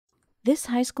This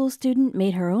high school student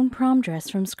made her own prom dress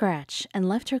from scratch and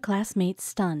left her classmates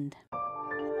stunned.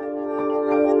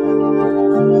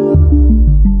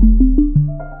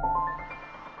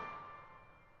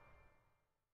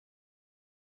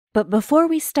 But before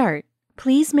we start,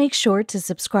 please make sure to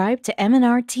subscribe to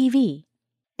M&R TV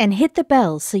and hit the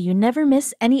bell so you never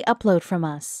miss any upload from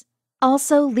us.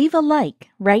 Also, leave a like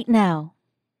right now.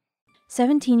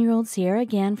 17-year-old Ciara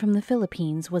Gan from the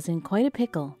Philippines was in quite a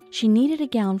pickle. She needed a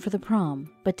gown for the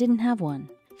prom, but didn't have one.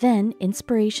 Then,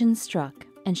 inspiration struck,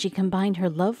 and she combined her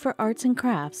love for arts and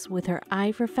crafts with her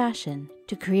eye for fashion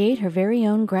to create her very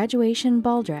own graduation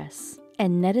ball dress,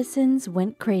 and netizens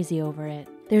went crazy over it.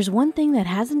 There's one thing that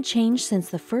hasn't changed since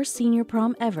the first senior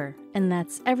prom ever, and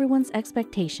that's everyone's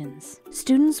expectations.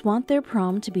 Students want their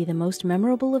prom to be the most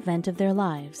memorable event of their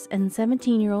lives, and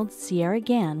 17-year-old Ciara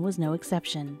Gan was no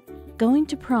exception. Going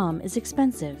to prom is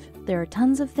expensive. There are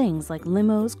tons of things like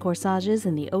limos, corsages,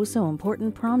 and the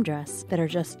oh-so-important prom dress that are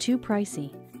just too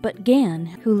pricey. But Gan,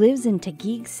 who lives in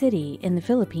Taguig City in the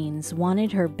Philippines,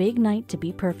 wanted her big night to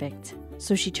be perfect.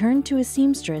 So she turned to a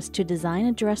seamstress to design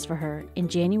a dress for her in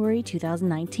January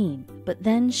 2019, but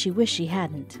then she wished she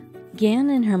hadn't. Gan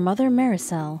and her mother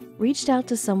Maricel reached out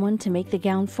to someone to make the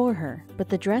gown for her, but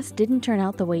the dress didn't turn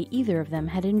out the way either of them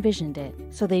had envisioned it,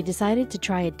 so they decided to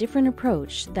try a different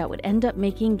approach that would end up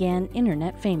making Gan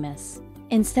internet famous.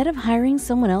 Instead of hiring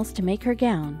someone else to make her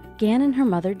gown, Gan and her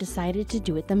mother decided to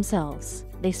do it themselves.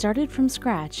 They started from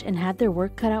scratch and had their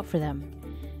work cut out for them.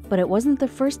 But it wasn't the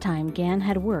first time Gan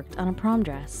had worked on a prom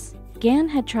dress. Gan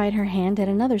had tried her hand at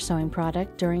another sewing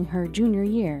project during her junior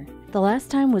year. The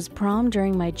last time was prom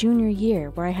during my junior year,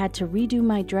 where I had to redo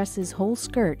my dress's whole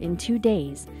skirt in 2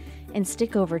 days and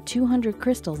stick over 200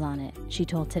 crystals on it, she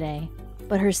told Today.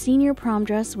 But her senior prom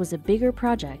dress was a bigger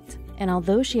project, and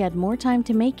although she had more time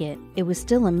to make it, it was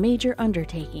still a major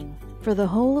undertaking. For the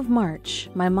whole of March,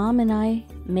 my mom and I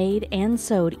made and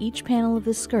sewed each panel of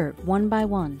the skirt one by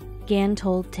one, Gan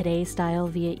told Today Style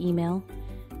via email.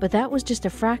 But that was just a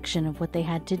fraction of what they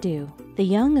had to do. The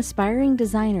young aspiring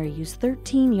designer used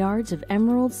 13 yards of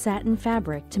emerald satin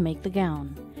fabric to make the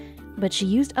gown. But she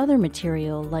used other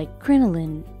material like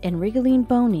crinoline and rigoline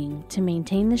boning to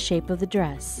maintain the shape of the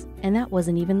dress, and that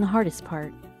wasn't even the hardest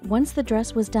part. Once the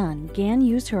dress was done, Gan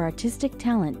used her artistic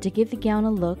talent to give the gown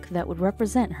a look that would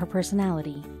represent her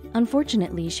personality.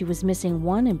 Unfortunately, she was missing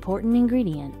one important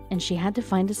ingredient, and she had to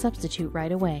find a substitute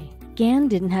right away. Gan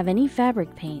didn't have any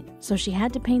fabric paint, so she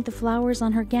had to paint the flowers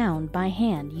on her gown by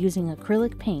hand using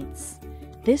acrylic paints.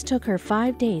 This took her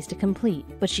 5 days to complete,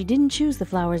 but she didn't choose the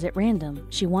flowers at random.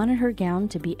 She wanted her gown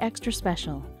to be extra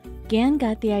special. Gan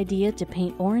got the idea to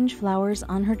paint orange flowers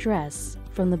on her dress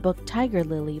from the book Tiger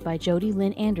Lily by Jody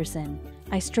Lynn Anderson.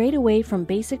 I strayed away from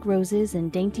basic roses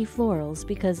and dainty florals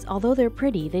because although they're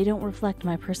pretty, they don't reflect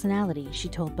my personality, she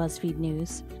told BuzzFeed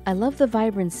News. I love the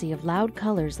vibrancy of loud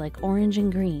colors like orange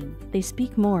and green. They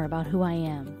speak more about who I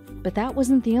am. But that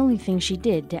wasn't the only thing she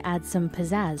did to add some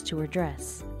pizzazz to her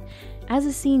dress. As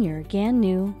a senior, Gan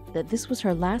knew that this was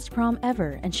her last prom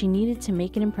ever and she needed to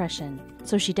make an impression.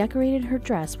 So she decorated her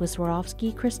dress with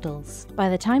Swarovski crystals. By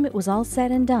the time it was all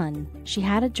said and done, she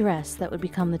had a dress that would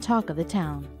become the talk of the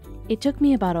town. It took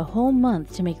me about a whole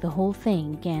month to make the whole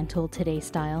thing, Gan told Today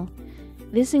Style.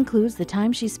 This includes the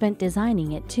time she spent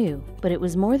designing it too, but it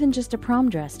was more than just a prom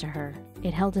dress to her.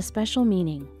 It held a special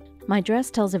meaning. My dress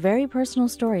tells a very personal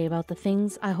story about the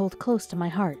things I hold close to my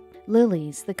heart.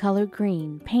 Lilies, the color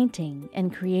green, painting,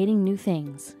 and creating new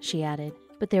things, she added.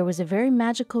 But there was a very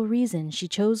magical reason she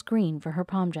chose green for her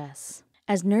prom dress.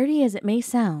 As nerdy as it may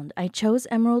sound, I chose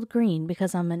emerald green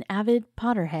because I'm an avid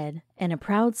Potterhead and a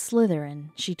proud Slytherin,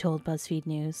 she told BuzzFeed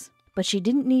News. But she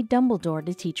didn't need Dumbledore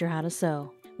to teach her how to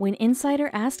sew. When Insider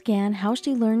asked Gan how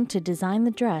she learned to design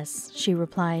the dress, she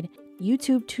replied,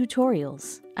 YouTube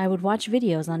tutorials. I would watch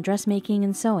videos on dressmaking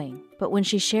and sewing. But when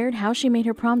she shared how she made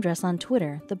her prom dress on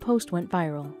Twitter, the post went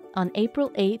viral. On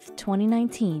April 8,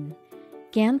 2019,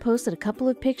 Gan posted a couple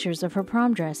of pictures of her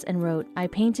prom dress and wrote, I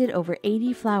painted over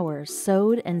 80 flowers,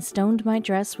 sewed and stoned my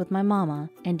dress with my mama,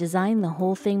 and designed the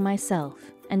whole thing myself.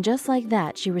 And just like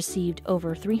that, she received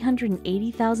over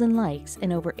 380,000 likes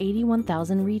and over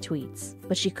 81,000 retweets.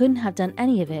 But she couldn't have done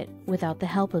any of it without the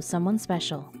help of someone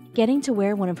special. Getting to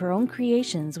wear one of her own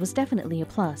creations was definitely a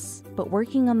plus, but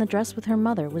working on the dress with her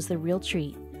mother was the real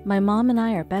treat. My mom and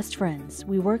I are best friends.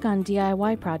 We work on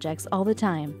DIY projects all the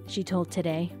time, she told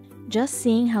Today. Just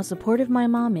seeing how supportive my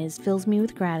mom is fills me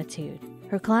with gratitude.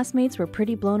 Her classmates were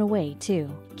pretty blown away, too.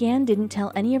 Gan didn't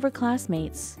tell any of her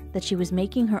classmates that she was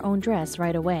making her own dress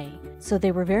right away, so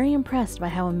they were very impressed by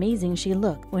how amazing she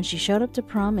looked when she showed up to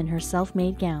prom in her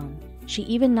self-made gown. She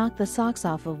even knocked the socks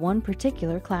off of one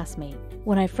particular classmate.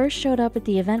 When I first showed up at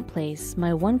the event place,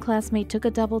 my one classmate took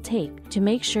a double take to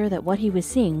make sure that what he was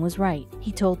seeing was right.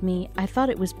 He told me, "I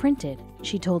thought it was printed,"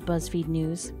 she told BuzzFeed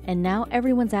News, and now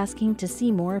everyone's asking to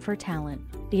see more of her talent.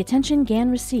 The attention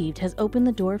Gan received has opened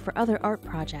the door for other art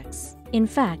projects. In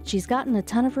fact, she's gotten a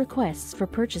ton of requests for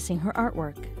purchasing her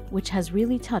artwork, which has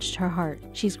really touched her heart.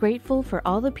 She's grateful for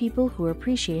all the people who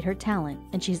appreciate her talent,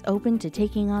 and she's open to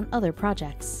taking on other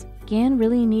projects. Gan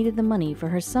really needed the money for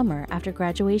her summer after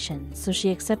graduation, so she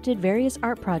accepted various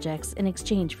art projects in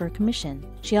exchange for a commission.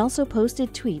 She also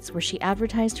posted tweets where she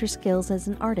advertised her skills as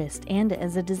an artist and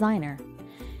as a designer.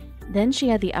 Then she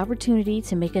had the opportunity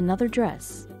to make another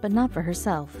dress, but not for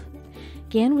herself.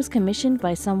 Gan was commissioned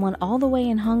by someone all the way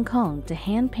in Hong Kong to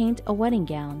hand paint a wedding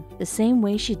gown the same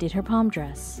way she did her prom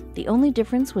dress. The only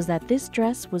difference was that this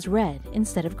dress was red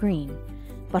instead of green,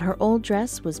 but her old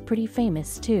dress was pretty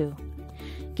famous too.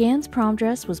 Gan's prom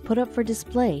dress was put up for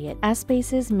display at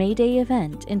Aspace's May Day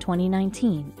event in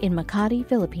 2019 in Makati,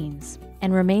 Philippines,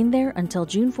 and remained there until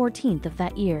June 14th of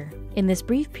that year. In this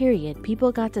brief period,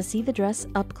 people got to see the dress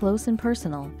up close and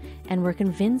personal, and were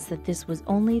convinced that this was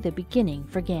only the beginning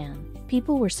for Gan.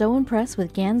 People were so impressed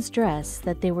with Gan's dress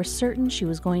that they were certain she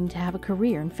was going to have a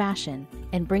career in fashion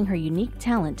and bring her unique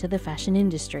talent to the fashion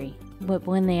industry. But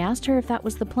when they asked her if that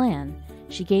was the plan,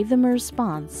 she gave them a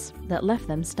response that left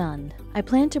them stunned. "I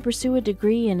plan to pursue a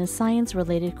degree in a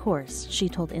science-related course," she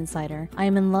told Insider. "I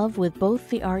am in love with both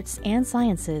the arts and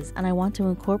sciences, and I want to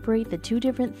incorporate the two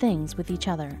different things with each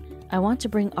other. I want to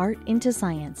bring art into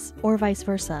science, or vice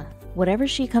versa. Whatever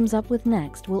she comes up with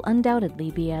next will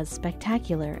undoubtedly be as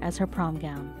spectacular as her prom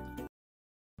gown."